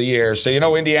over the years. So,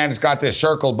 Indiana's got this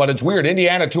circled, but it's weird.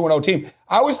 Indiana, 2-0 team.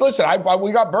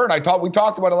 We got burned. We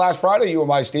talked about it last Friday, you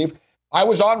and I, Steve. I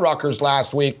was on Rutgers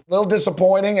last week. A little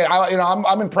disappointing.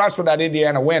 I'm impressed with that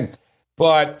Indiana win.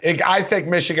 But I think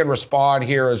Michigan respond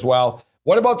here as well.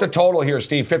 What about the total here,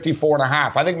 Steve?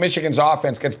 54.5. I think Michigan's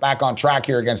offense gets back on track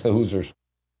here against the Hoosiers.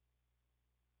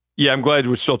 Yeah, I'm glad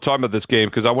we're still talking about this game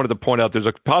because I wanted to point out there's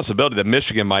a possibility that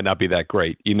Michigan might not be that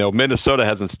great. Minnesota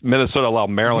allowed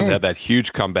Maryland to have that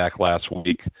huge comeback last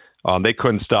week. They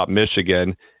couldn't stop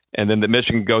Michigan. And then the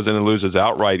Michigan goes in and loses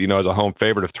outright, as a home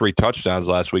favorite of 3 touchdowns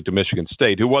last week to Michigan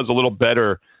State, who was a little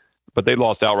better, but they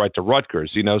lost outright to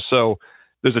Rutgers, So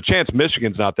there's a chance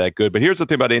Michigan's not that good. But here's the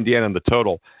thing about Indiana and the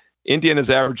total. Indiana's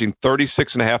averaging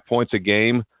 36.5 points a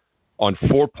game on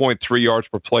 4.3 yards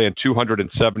per play and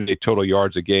 278 total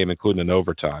yards a game, including an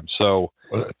overtime. So,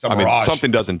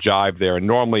 something doesn't jive there. And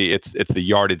normally it's the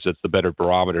yardage that's the better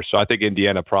barometer. So I think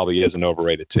Indiana probably is an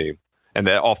overrated team. And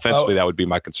offensively, that would be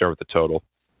my concern with the total.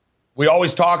 We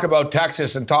always talk about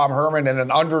Texas and Tom Herman in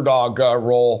an underdog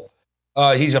role.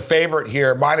 He's a favorite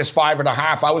here,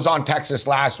 -5.5. I was on Texas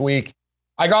last week.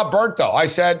 I got burnt, though. I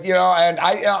said, and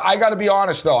I got to be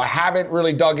honest, though. I haven't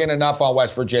really dug in enough on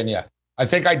West Virginia. I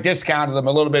think I discounted them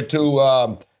a little bit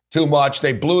too much.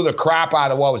 They blew the crap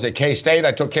out of, K-State?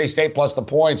 I took K-State plus the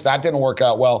points. That didn't work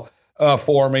out well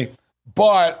for me.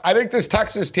 But I think this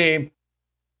Texas team,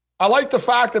 I like the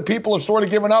fact that people have sort of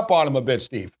given up on them a bit,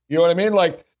 Steve. You know what I mean?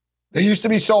 Like, they used to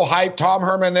be so hyped, Tom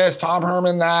Herman this, Tom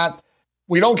Herman that.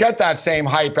 We don't get that same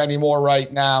hype anymore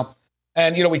right now.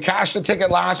 And, we cashed the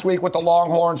ticket last week with the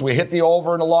Longhorns. We hit the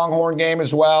over in the Longhorn game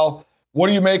as well. What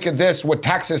do you make of this with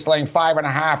Texas laying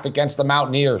 5.5 against the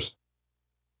Mountaineers?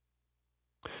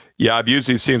 Yeah, I've used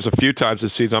these teams a few times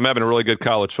this season. I'm having a really good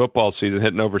college football season,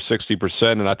 hitting over 60%,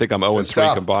 and I think I'm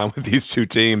 0-3 combined with these two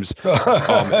teams.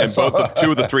 And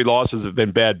two of the 3 losses have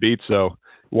been bad beats, though.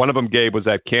 One of them, Gabe, was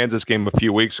that Kansas game a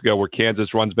few weeks ago where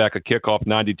Kansas runs back a kickoff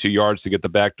 92 yards to get the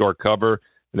backdoor cover,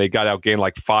 and they got outgained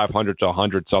like 500 to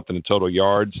 100-something in total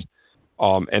yards.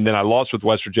 And then I lost with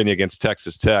West Virginia against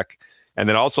Texas Tech. And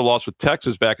then also lost with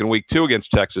Texas back in week 2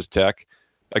 against Texas Tech,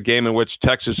 a game in which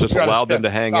Texas just allowed them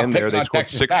to hang in there. They scored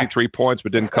 63 points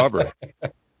but didn't cover.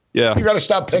 Yeah. You got to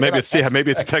stop picking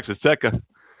maybe it's Texas Tech.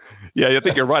 Yeah, I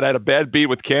think you're right. I had a bad beat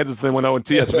with Kansas and then went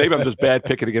 0-2. So maybe I'm just bad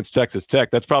picking against Texas Tech.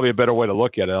 That's probably a better way to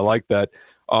look at it. I like that.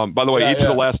 By the way, each of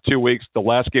the last 2 weeks, the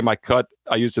last game I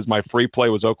used as my free play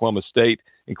was Oklahoma State,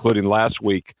 including last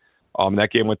week. That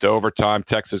game went to overtime.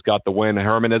 Texas got the win.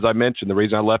 Herman, as I mentioned, the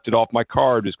reason I left it off my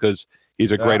card is because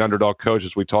he's a great underdog coach,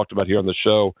 as we talked about here on the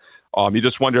show. You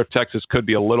just wonder if Texas could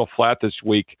be a little flat this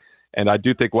week, and I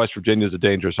do think West Virginia is a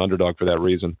dangerous underdog for that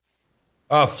reason.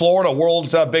 Florida,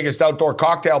 world's biggest outdoor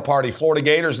cocktail party. Florida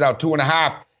Gators now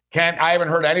 2.5. I haven't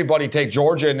heard anybody take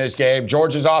Georgia in this game.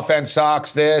 Georgia's offense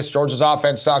sucks this. Georgia's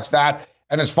offense sucks that.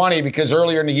 And it's funny because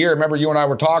earlier in the year, remember you and I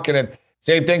were talking, and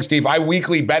Same thing, Steve. I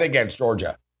weekly bet against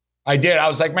Georgia. I did. I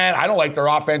was like, man, I don't like their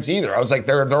offense either. I was like,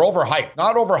 they're overhyped.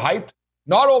 Not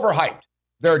overhyped.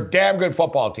 They're a damn good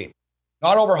football team.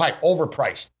 Not overhyped,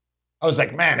 overpriced. I was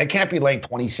like, man, they can't be laying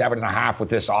 27.5 with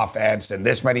this offense and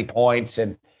this many points.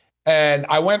 And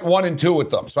I went 1-2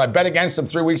 with them. So I bet against them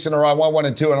 3 weeks in a row. I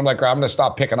went 1-2, and I'm like, I'm going to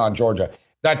stop picking on Georgia.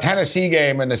 That Tennessee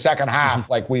game in the second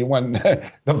half, like when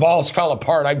the Vols fell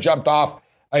apart, I jumped off.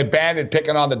 I abandoned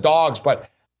picking on the dogs. But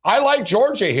I like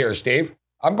Georgia here, Steve.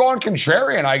 I'm going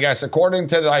contrarian, I guess, according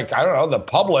to, the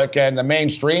public and the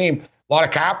mainstream. A lot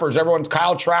of cappers. Everyone's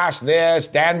Kyle Trask this,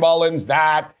 Dan Mullins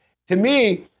that. To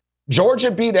me,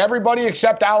 Georgia beat everybody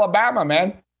except Alabama,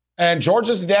 man. And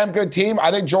Georgia's a damn good team.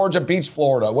 I think Georgia beats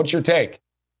Florida. What's your take?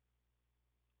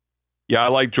 Yeah, I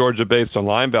like Georgia based on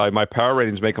line value. My power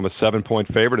ratings make them a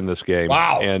 7-point favorite in this game.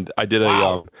 Wow! And I did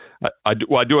I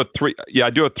do a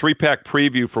 3-pack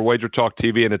preview for Wager Talk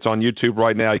TV, and it's on YouTube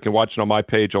right now. You can watch it on my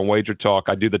page on Wager Talk.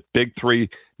 I do the big 3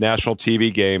 national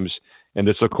TV games, and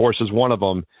this, of course, is one of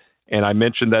them. And I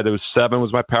mentioned that it was 7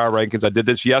 was my power rankings. I did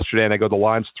this yesterday, and I go, the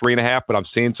line's 3.5, but I'm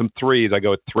seeing some 3s. I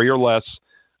go at 3 or less.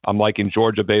 I'm liking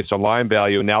Georgia based on line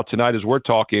value. And now tonight, as we're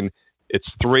talking, it's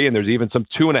 3, and there's even some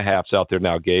 2.5s out there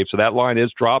now, Gabe. So that line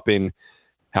is dropping.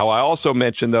 How I also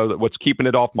mentioned, though, that what's keeping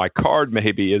it off my card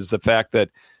maybe is the fact that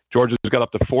Georgia's got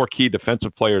up to 4 key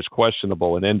defensive players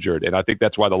questionable and injured, and I think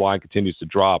that's why the line continues to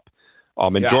drop.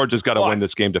 Georgia's got to win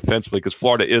this game defensively because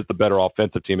Florida is the better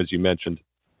offensive team, as you mentioned.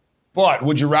 But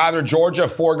would you rather Georgia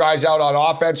 4 guys out on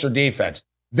offense or defense?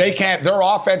 They can't. Their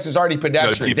offense is already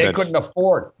pedestrian. They couldn't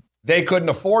afford.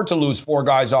 To lose 4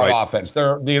 guys on offense.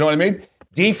 You know what I mean?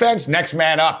 Defense, next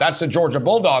man up. That's the Georgia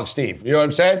Bulldogs, Steve. You know what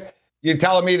I'm saying? You're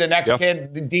telling me the next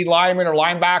kid, D lineman or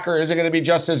linebacker, isn't going to be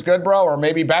just as good, bro, or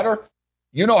maybe better?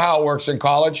 You know how it works in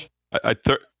college.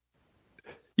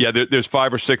 There's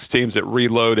 5 or 6 teams that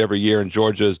reload every year, and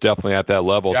Georgia is definitely at that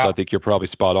level. Yeah. So I think you're probably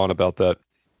spot on about that.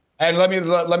 And let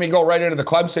me go right into the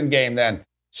Clemson game then.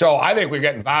 So I think we're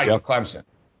getting value with Clemson.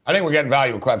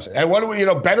 And what do we,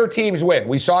 better teams win.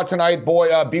 We saw tonight,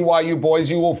 BYU,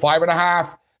 Boise,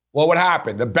 5.5. What would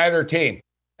happen? The better team.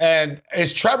 And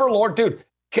is Trevor Lawrence, dude,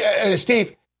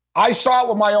 Steve, I saw it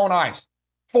with my own eyes.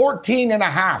 14.5.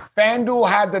 FanDuel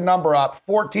had the number up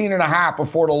 14.5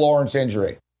 before the Lawrence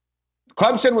injury.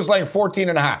 Clemson was laying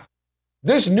 14.5.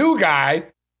 This new guy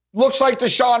looks like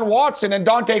Deshaun Watson and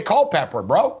Dante Culpepper,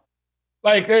 bro.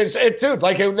 He's like this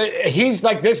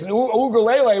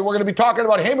Ugalele. We're going to be talking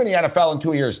about him in the NFL in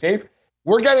 2 years, Steve.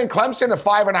 We're getting Clemson to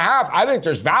 5.5. I think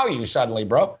there's value suddenly,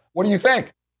 bro. What do you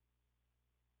think?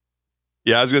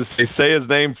 Yeah, I was going to say his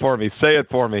name for me. Say it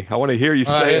for me. I want to hear you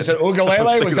say it. Is it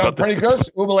Ugalele? Was that pretty good?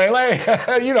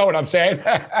 Ugalele? You know what I'm saying.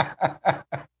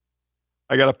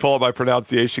 I got to pull up my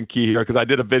pronunciation key here because I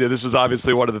did a video. This is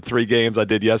obviously one of the 3 games I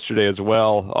did yesterday as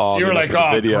well. You were like,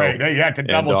 oh, video. Great. You had to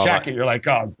double check it. You're like,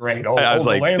 oh, great. I was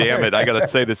like, damn it. I got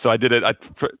to say this. So I did it.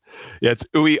 It's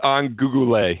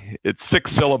Uiangulule. It's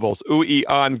 6 syllables.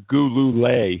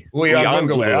 Uiangulule.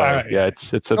 Uiangulule. All right. Yeah,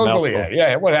 it's a mouthful.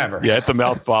 Yeah, whatever. Yeah, it's a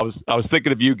mouthful. I was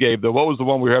thinking of you, Gabe, though. What was the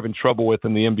one we were having trouble with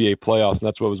in the NBA playoffs? And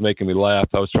that's what was making me laugh.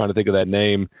 I was trying to think of that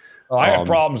name. Oh, I had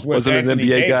problems with Anthony an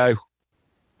NBA Davis. guy?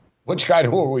 Which guy?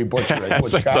 Who are we butchering?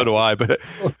 Which guy? So do I. But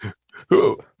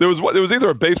there was either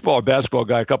a baseball or basketball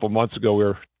guy a couple months ago. We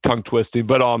were tongue twisting,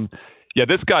 but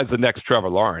this guy's the next Trevor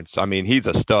Lawrence. I mean, he's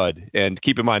a stud. And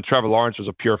keep in mind, Trevor Lawrence was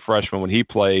a pure freshman when he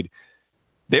played.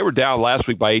 They were down last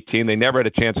week by 18. They never had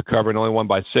a chance to cover and only won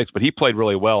by 6. But he played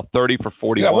really well. 30 for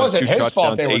 41. Yeah, it wasn't his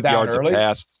fault they were 8 down yards early.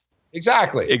 Pass.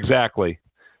 Exactly.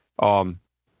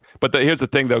 But here's the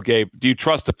thing, though, Gabe. Do you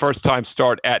trust the first-time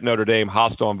start at Notre Dame,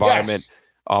 hostile environment? Yes.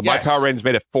 My power ratings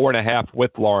made it 4.5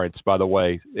 with Lawrence, by the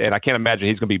way, and I can't imagine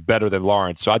he's going to be better than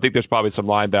Lawrence. So I think there's probably some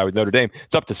line value with Notre Dame.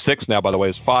 It's up to 6 now, by the way.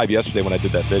 It was 5 yesterday when I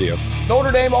did that video.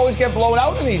 Notre Dame always get blown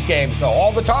out in these games, though,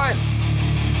 all the time.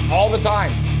 All the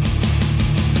time.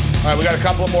 All right, we got a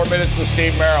couple of more minutes with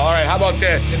Steve Merrill. All right, how about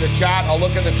this? In the chat, I'll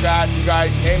look in the chat. You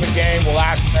guys name a game. We'll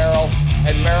ask Merrill.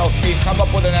 And Merrill, Steve, come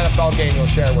up with an NFL game you'll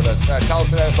share with us. Tell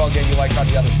us an NFL game you like on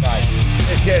the other side.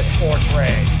 This is Sports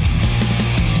Rage.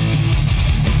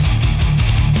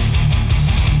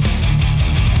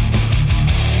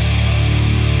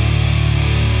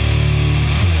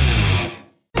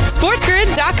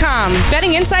 SportsGrid.com.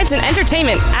 Betting insights and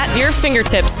entertainment at your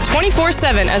fingertips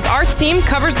 24/7 as our team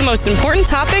covers the most important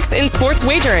topics in sports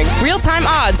wagering. Real-time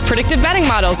odds, predictive betting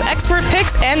models, expert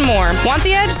picks, and more. Want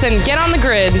the edge? Then get on the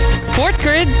grid.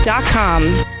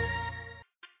 SportsGrid.com.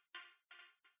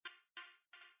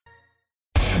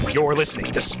 You're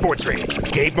listening to Sports Rage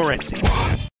with Gabe Morency.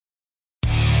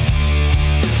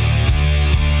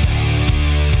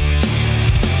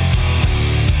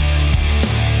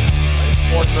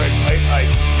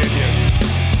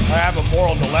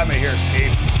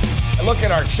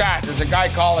 chat, there's a guy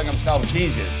calling himself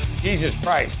Jesus. Jesus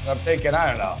Christ. I'm thinking, I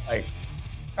don't know, like,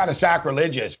 kind of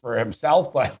sacrilegious for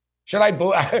himself, but should I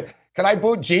boot? Can I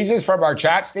boot Jesus from our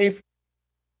chat, Steve?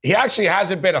 He actually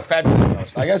hasn't been offensive, though,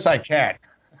 so I guess I can't.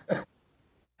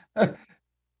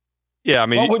 Yeah, I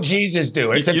mean, what would Jesus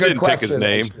do? It's a good question. You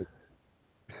didn't pick his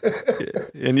name.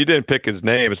 And you didn't pick his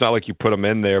name. It's not like you put him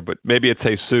in there, but maybe it's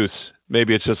Jesus.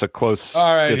 Maybe it's just a close.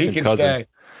 All right, he can cousin. stay.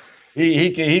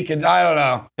 He can. I don't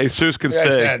know. Jesus can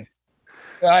stay.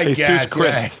 I Jesus guess.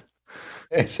 Christ.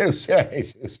 Yeah.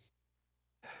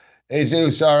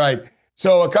 Jesus. All right.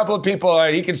 So a couple of people.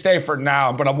 He can stay for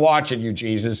now, but I'm watching you,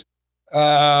 Jesus.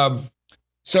 I'm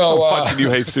watching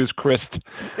you, Jesus Christ.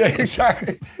 Yeah,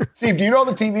 exactly. Steve, do you know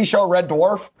the TV show Red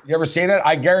Dwarf? You ever seen it?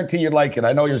 I guarantee you'd like it.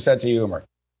 I know your sense of humor.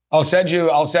 I'll send it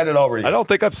over to you. I don't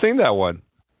think I've seen that one.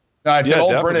 No, it's an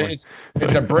old definitely. British.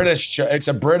 It's a British show. It's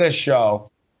a British show.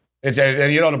 And the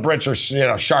Brits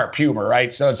are sharp humor,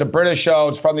 right? So it's a British show.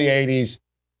 It's from the 80s,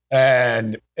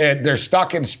 and they're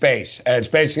stuck in space. And it's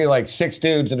basically like 6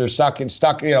 dudes that are stuck.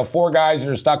 4 guys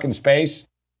that are stuck in space,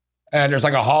 and there's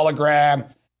like a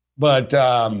hologram, but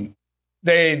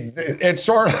it's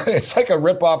like a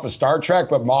ripoff of Star Trek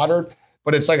but modern.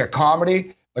 But it's like a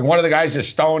comedy. Like one of the guys is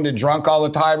stoned and drunk all the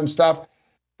time and stuff.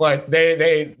 But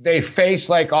they face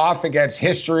like off against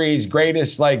history's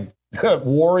greatest like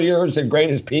warriors and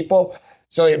greatest people.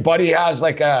 So Buddy has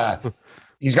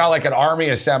he's got like an army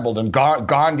assembled, and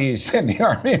Gandhi's in the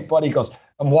army. And Buddy goes,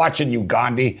 "I'm watching you,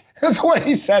 Gandhi." That's the way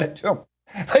he said it to him.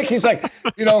 Like he's like,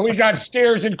 we got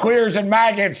steers and queers and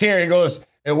maggots here. He goes,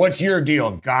 "And what's your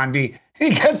deal, Gandhi?" He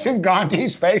gets in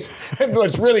Gandhi's face. And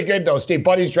it's really good though, Steve.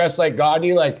 Buddy's dressed like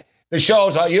Gandhi. Like the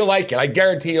show's, you like it. I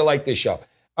guarantee you like this show.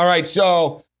 All right,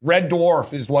 so Red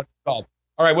Dwarf is what it's called.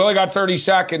 All right, we only got 30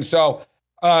 seconds. So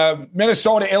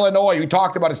Minnesota, Illinois, we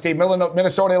talked about it, Steve.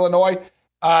 Minnesota, Illinois.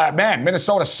 Man,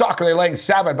 Minnesota suck. They're laying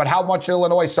 7, but how much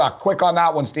Illinois suck? Quick on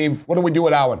that one, Steve. What do we do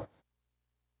with that one?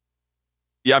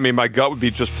 Yeah, I mean, my gut would be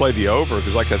just play the over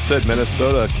because, like I said,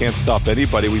 Minnesota can't stop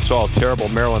anybody. We saw a terrible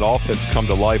Maryland offense come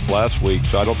to life last week,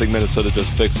 so I don't think Minnesota just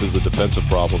fixes the defensive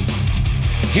problem.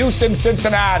 Houston,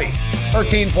 Cincinnati,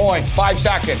 13 points, 5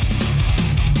 seconds.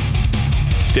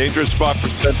 Dangerous spot for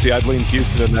Cincy. I'd lean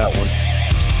Houston in that one.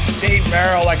 Steve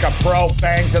Merrill, like a pro,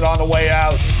 bangs it on the way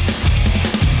out.